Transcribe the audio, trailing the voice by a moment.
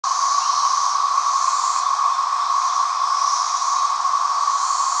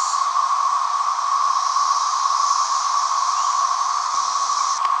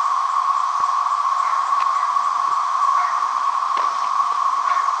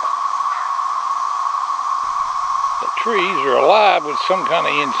trees are alive with some kind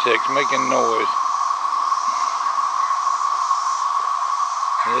of insects making noise.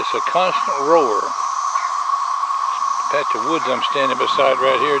 And it's a constant roar. Patch of woods I'm standing beside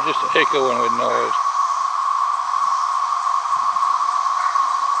right here, just echoing with noise.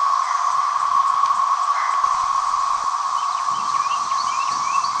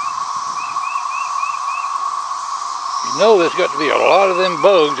 You know there's got to be a lot of them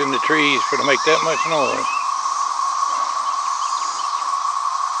bugs in the trees for to make that much noise.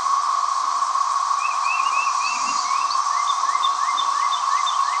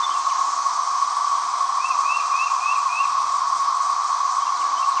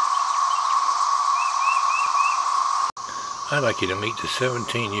 I'd like you to meet the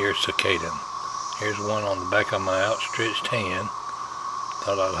 17-year cicada. Here's one on the back of my outstretched hand.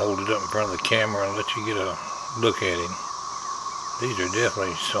 Thought I'd hold it up in front of the camera and let you get a look at him. These are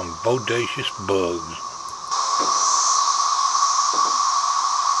definitely some bodacious bugs.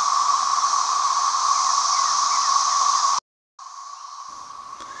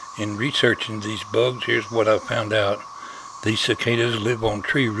 In researching these bugs, here's what I found out. These cicadas live on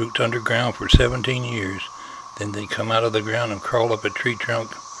tree roots underground for 17 years. Then they come out of the ground and crawl up a tree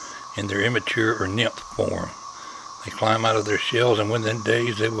trunk in their immature or nymph form. They climb out of their shells, and within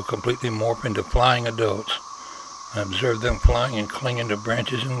days they will completely morph into flying adults. I observed them flying and clinging to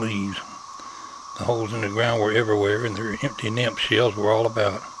branches and leaves. The holes in the ground were everywhere, and their empty nymph shells were all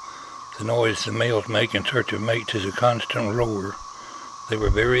about. The noise the males make in search of mates is a constant roar. They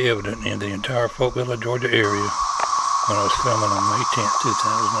were very evident in the entire Flovilla Georgia area when I was filming on May 10th,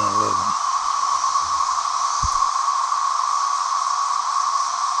 2011.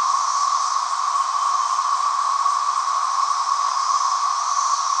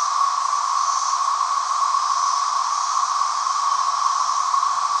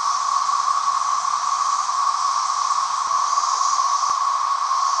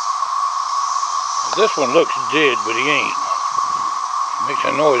 This one looks dead, but he ain't. He makes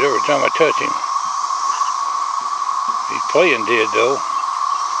a noise every time I touch him. He's playing dead though.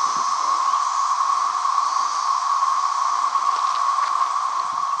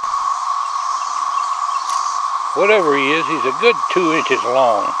 Whatever he is, he's a good 2 inches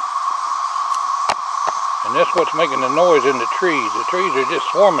long. And that's what's making the noise in the trees. The trees are just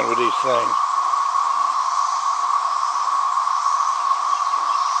swarming with these things.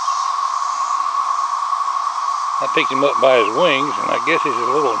 I picked him up by his wings, and I guess he's a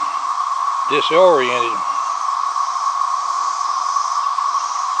little disoriented.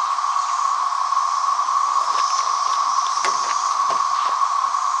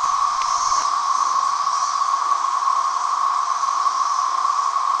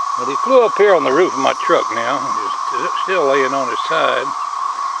 But he flew up here on the roof of my truck now. He's still laying on his side.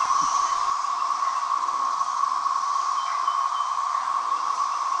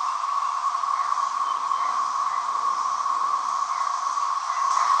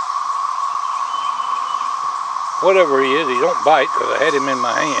 Whatever he is, he don't bite because I had him in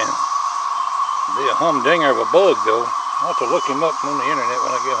my hand. Be a humdinger of a bug though. I'll have to look him up on the internet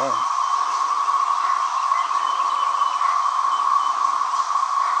when I get home.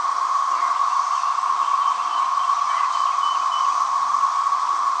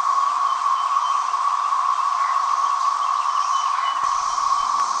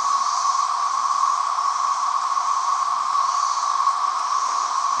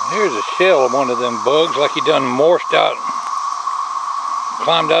 Here's a shell of one of them bugs, like he done morphed out,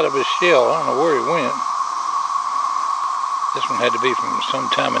 climbed out of his shell. I don't know where he went. This one had to be from some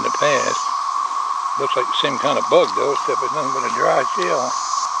time in the past. Looks like the same kind of bug though, except it's nothing but a dry shell.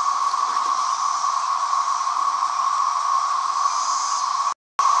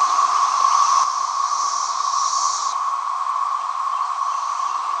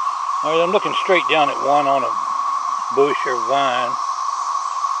 Alright, I'm looking straight down at one on a bush or vine.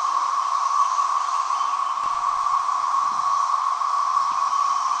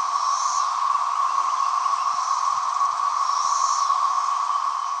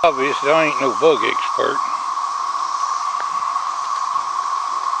 Obviously, I ain't no bug expert.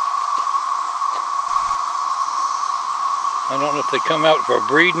 I don't know if they come out for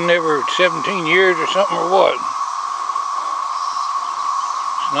breeding every 17 years or something or what.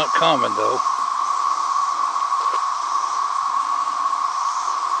 It's not common though.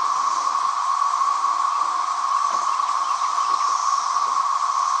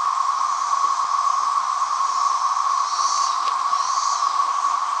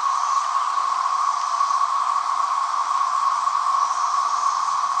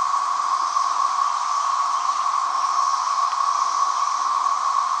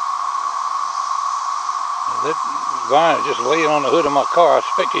 vine is just laying on the hood of my car. I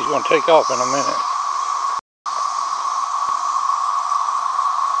expect he's going to take off in a minute.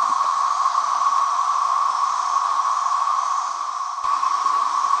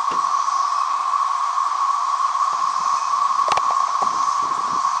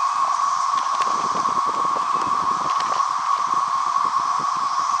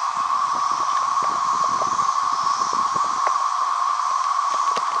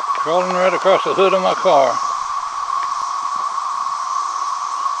 Crawling right across the hood of my car.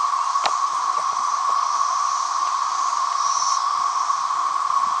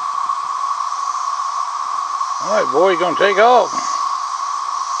 Alright, boy, you gonna take off?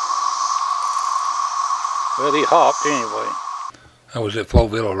 Well, he hopped anyway. I was at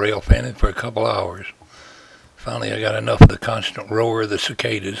Flovilla rail fanning for a couple hours. Finally, I got enough of the constant roar of the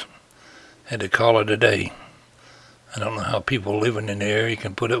cicadas. Had to call it a day. I don't know how people living in the area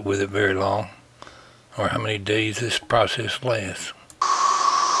can put up with it very long, or how many days this process lasts.